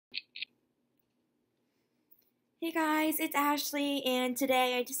Hey guys, it's Ashley, and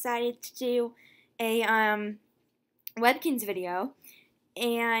today I decided to do a Webkinz video,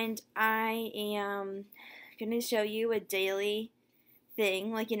 and I am going to show you a daily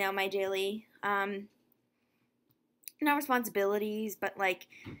thing, like, my daily, not responsibilities, but like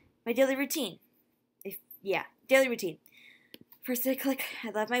my daily routine. Daily routine. First I click, I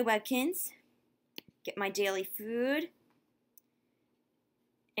love my Webkinz, get my daily food,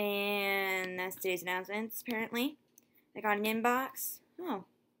 and that's today's announcements, apparently. I got an inbox. Oh.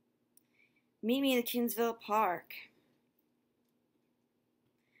 Meet me in the Kinsville Park.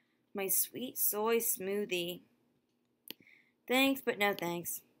 My sweet soy smoothie. Thanks, but no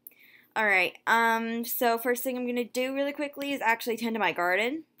thanks. Alright, so first thing I'm going to do really quickly is actually tend to my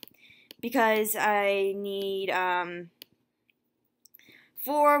garden. Because I need,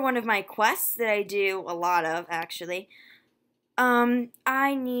 for one of my quests that I do a lot of, actually,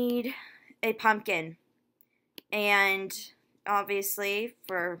 I need a pumpkin, and obviously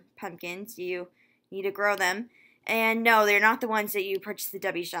for pumpkins you need to grow them, and no, they're not the ones that you purchase at the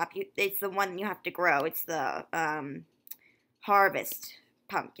W shop. It's the one you have to grow. It's the harvest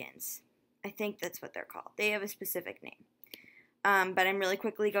pumpkins. I think that's what they're called. They have a specific name, but I'm really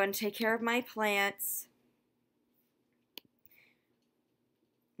quickly going to take care of my plants,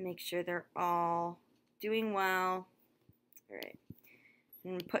 make sure they're all doing well. Alright,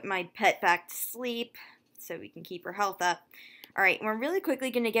 I'm going to put my pet back to sleep so we can keep her health up. Alright, we're really quickly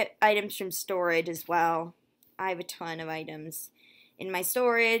going to get items from storage as well. I have a ton of items in my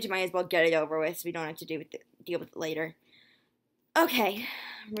storage. Might as well get it over with so we don't have to deal with it later. Okay,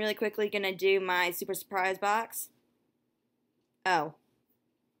 I'm really quickly going to do my super surprise box. Oh.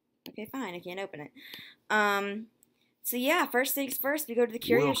 Okay, fine, I can't open it. So yeah, first things first, we go to the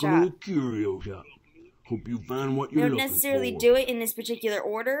curio shop. Welcome to the curio shop. Hope you find what you're looking for. I don't necessarily do it in this particular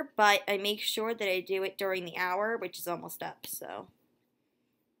order, but I make sure that I do it during the hour, which is almost up, so.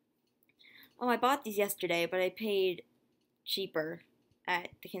 Oh, I bought these yesterday, but I paid cheaper at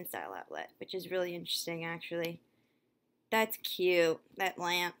the Kinstyle outlet, which is really interesting, actually. That's cute, that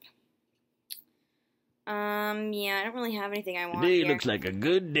lamp. Yeah, I don't really have anything I want Today here. looks like a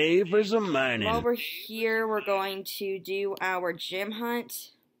good day for some mining. While we're here, we're going to do our gym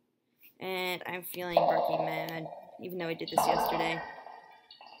hunt. And I'm feeling barky mad, even though I did this yesterday.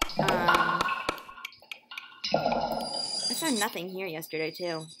 I saw nothing here yesterday,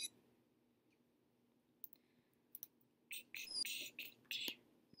 too.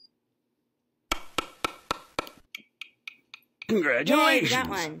 Congratulations! Yay, got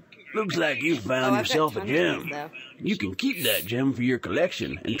one. Looks like you found yourself a gem. You can keep that gem for your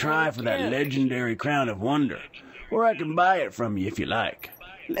collection and try for that legendary Crown of Wonder. Or I can buy it from you if you like.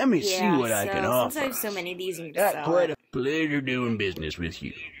 Let me see what I can offer. Since I have so many of these, I'm Got quite a pleasure doing business with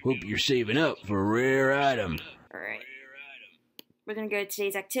you. Hope you're saving up for a rare item. Alright. We're gonna go to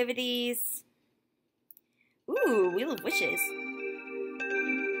today's activities. Ooh, Wheel of Wishes.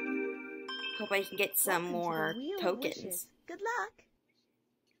 Hope I can get some more tokens. Good luck.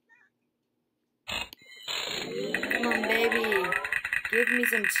 Come on, baby. Give me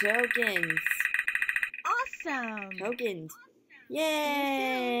some tokens. Awesome. Tokens.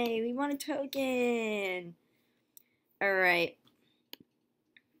 Yay! We want a token. Alright.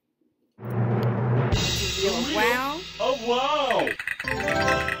 Wow. Oh, wow!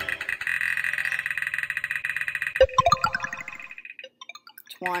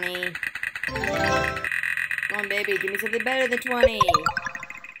 20. Come on, baby. Give me something better than 20.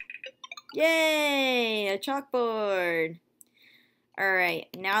 Yay! A chalkboard. Alright.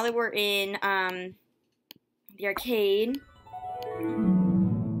 Now that we're in the arcade,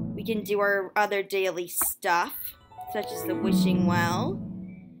 we can do our other daily stuff, such as the wishing well,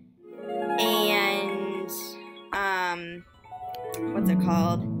 and, what's it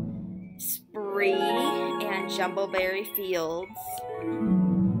called? Spree and Jumbleberry Fields.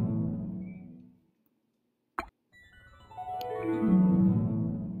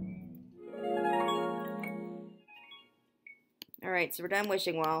 Alright, so we're done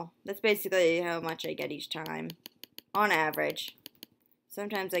wishing well. That's basically how much I get each time, on average.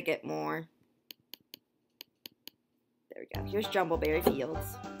 Sometimes I get more. There we go. Here's Jumbleberry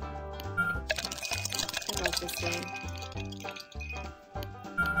Fields. I love this game.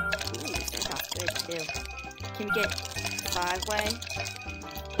 Ooh, this one's good too. Can we get 5-way?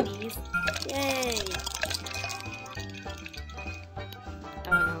 Please? Yay!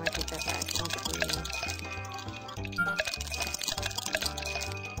 Oh no, I take that back. I want the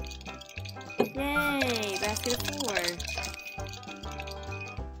green. Yay! Basket of 4.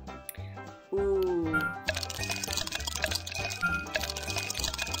 Ooh.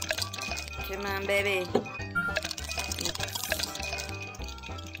 Come on, baby.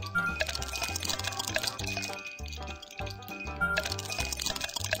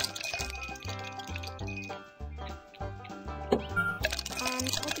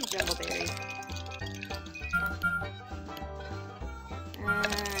 We'll do Jumbleberry.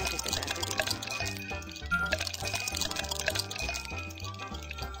 Take that back.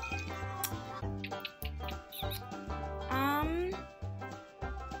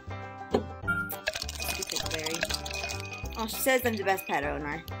 Stupid berry. Oh, she says I'm the best pet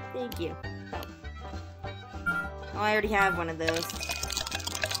owner. Thank you. Oh, I already have one of those.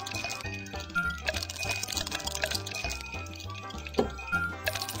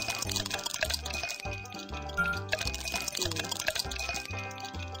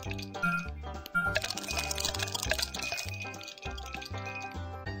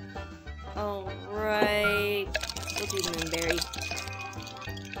 Alright, we'll do Moonberry.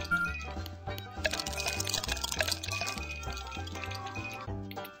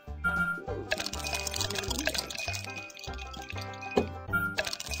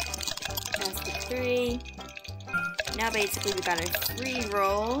 That's the 3. Now basically we got our 3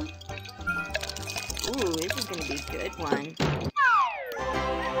 roll. Ooh, this is gonna be a good one.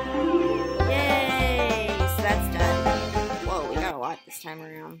 Yay! So that's done. Whoa, we got a lot this time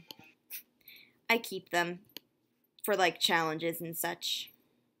around. I keep them for like challenges and such.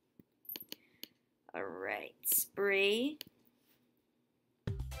 Alright, Spree.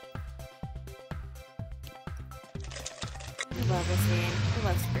 I love this game. I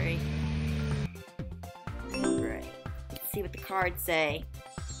love Spree. Alright, let's see what the cards say.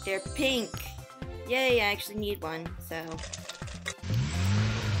 They're pink. Yay, I actually need one, so.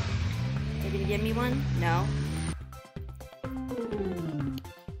 They're gonna give me one? No.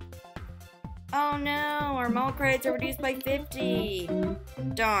 Oh no, our mall credits are reduced by 50.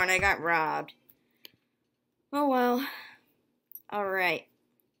 Darn, I got robbed. Oh well. Alright.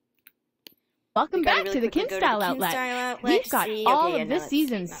 Welcome back to the Kinstyle Outlet. We've got all of this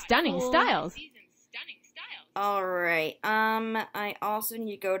season's stunning styles. Alright, I also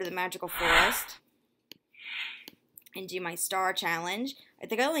need to go to the Magical Forest and do my star challenge. I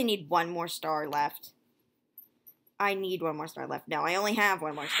think I only need one more star left. I need one more star left. No, I only have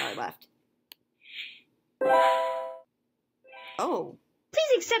one more star left. Oh.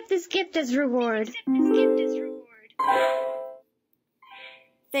 Please accept this gift as reward.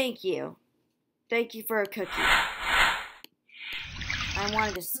 Thank you. Thank you for a cookie. I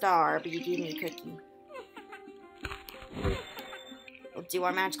wanted a star, but you gave me a cookie. We'll do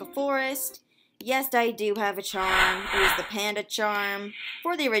our Magical Forest. Yes, I do have a charm. It is the Panda charm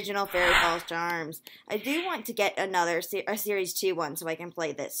for the original Fairy Falls charms. I do want to get a Series 2 one so I can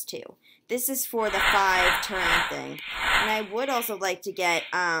play this too. This is for the 5-turn thing. And I would also like to get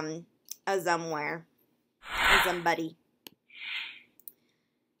a Zumware. A Zumbuddy.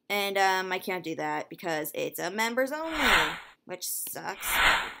 And I can't do that because it's a members only, which sucks.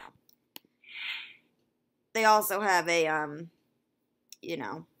 They also have a you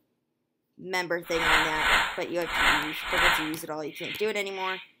know, member thing on that, but you have to forget to use it all. You can't do it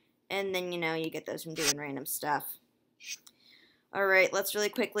anymore. And then, you know, you get those from doing random stuff. Alright, let's really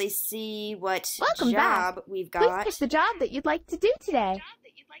quickly see what job we've got. Please pick the job that you'd like to do today.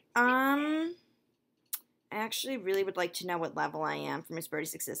 I actually really would like to know what level I am for Miss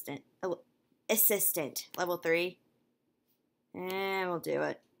Birdie's assistant. Level 3. And we'll do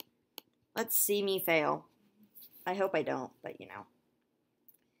it. Let's see me fail. I hope I don't, but you know.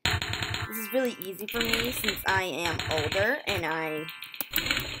 This is really easy for me since I am older and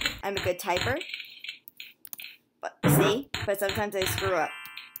I'm a good typer. But sometimes I screw up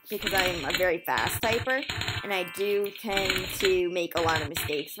because I'm a very fast typer and I do tend to make a lot of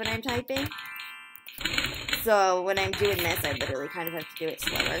mistakes when I'm typing. So when I'm doing this, I literally kind of have to do it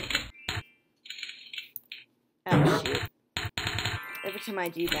slower. Oh shoot. Every time I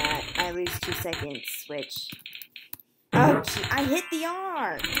do that, I lose 2 seconds, which... Oh, gee, I hit the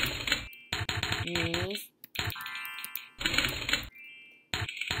R! Knees.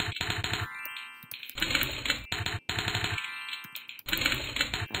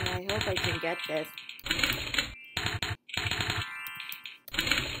 I hope I can get this.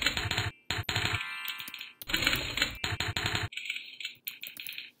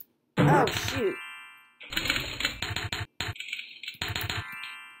 Oh, shoot.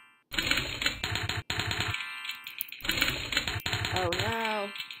 Oh, no.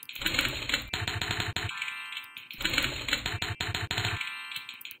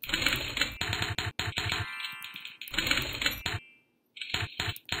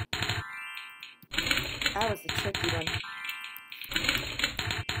 That was a tricky one.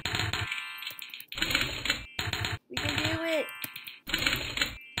 We can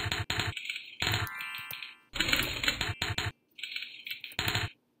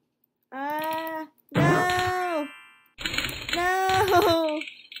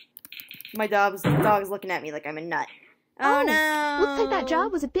My dog's looking at me like I'm a nut. Oh no! Looks like that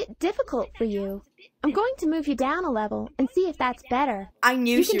job was a bit difficult for you. I'm going to move you down a level and see if that's better. I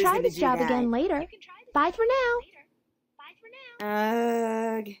knew she was going to do that. You can try this job again later. Bye for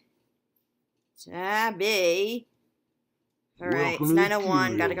now. Ugh. Tabby. Alright, it's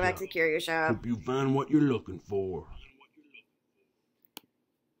 9:01. Gotta go back to the curio shop. Hope you find what you're looking for.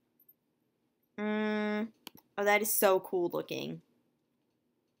 Oh, that is so cool looking.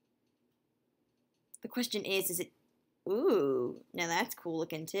 The question is it... Ooh, now that's cool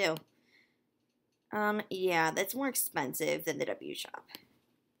looking too. Yeah, that's more expensive than the W shop.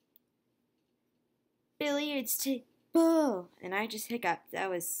 Billiards table. And I just hiccuped. That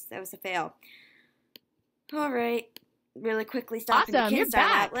was a fail. Alright. Really quickly stop in the Awesome, you're Kinstyle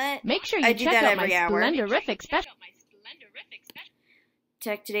back. outlet. Make sure I you do check that out my every hour. Splendorific special.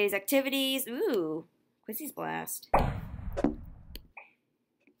 Check today's activities. Ooh, Quizzy's Blast.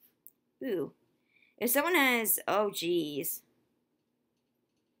 Ooh. If someone has, oh geez.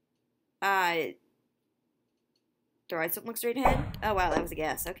 Throw out something look straight ahead? Oh wow, that was a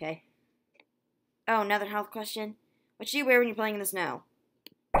guess, okay. Oh, another health question. What should you wear when you're playing in the snow?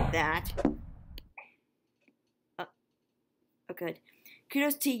 That. Oh, good.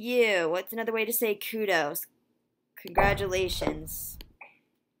 Kudos to you. What's another way to say kudos? Congratulations.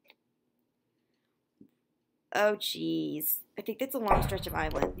 Oh, jeez. I think that's a long stretch of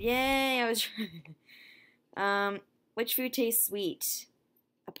island. Yay, I was trying. Which food tastes sweet?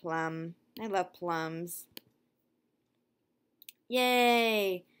 A plum. I love plums.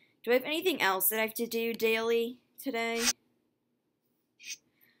 Yay. Do I have anything else that I have to do daily today?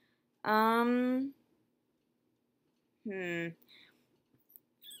 I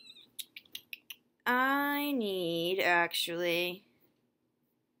need, actually...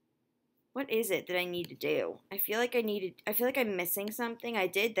 What is it that I need to do? I feel like I'm missing something. I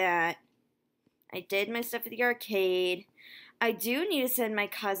did that. I did my stuff at the arcade. I do need to send my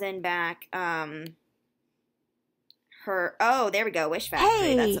cousin back, oh, there we go, Wish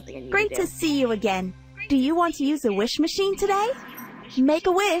Factory. That's something I need great to see you again. Do you want to use the wish machine today? Make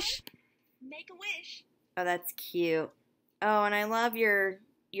a wish. Oh, that's cute. Oh, and I love your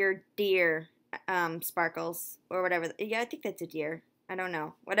deer, Sparkles, or whatever. Yeah, I think that's a deer. I don't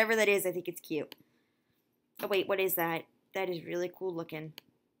know. Whatever that is, I think it's cute. Oh, wait, what is that? That is really cool looking.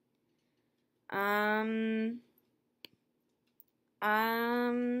 I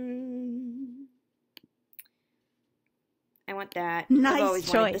want that. Nice I've always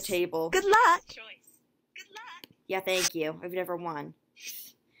choice. wanted the table. Good luck. Yeah, thank you. I've never won.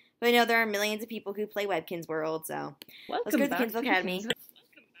 But I know there are millions of people who play Webkinz World, so let's go to the Kinsville Academy.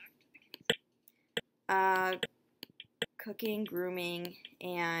 Cooking, grooming,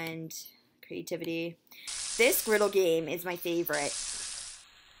 and creativity. This griddle game is my favorite.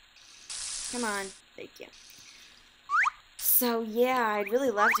 Come on. Thank you. So, yeah, I'd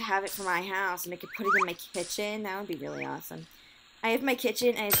really love to have it for my house, and I could put it in my kitchen. That would be really awesome. I have my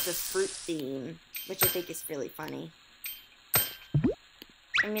kitchen as the fruit theme, which I think is really funny.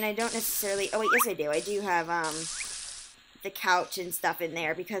 I mean, I don't necessarily... Oh, wait, yes, I do. I do have, the couch and stuff in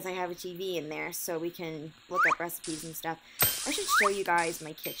there because I have a TV in there so we can look up recipes and stuff. I should show you guys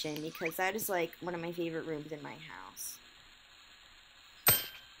my kitchen because that is like one of my favorite rooms in my house.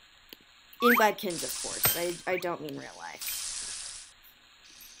 In Webkinz, of course. I don't mean real life.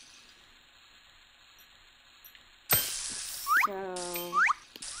 So,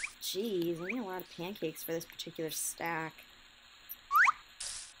 geez, I need a lot of pancakes for this particular stack.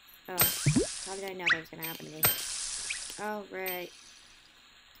 Oh, how did I know that was going to happen to me? Oh, right.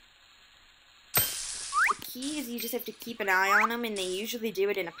 The key is you just have to keep an eye on them, and they usually do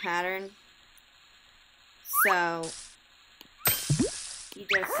it in a pattern. So, you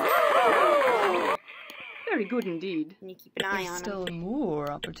just... Very good indeed. And you keep an eye on them. Still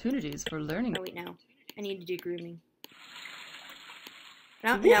more opportunities for learning. Oh, wait, no. I need to do grooming.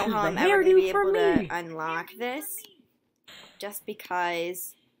 I don't know how I'm ever going to be able to unlock this. Just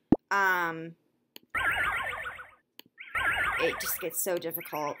because, it just gets so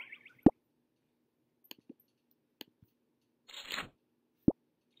difficult.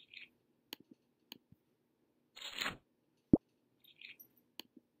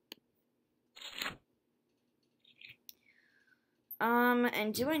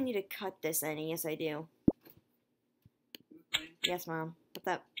 And do I need to cut this any? Yes, I do. Yes, Mom. What's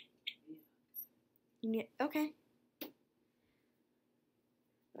up? You need... Okay.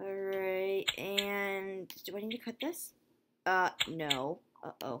 Alright, and... Do I need to cut this? No.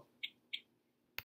 Uh-oh.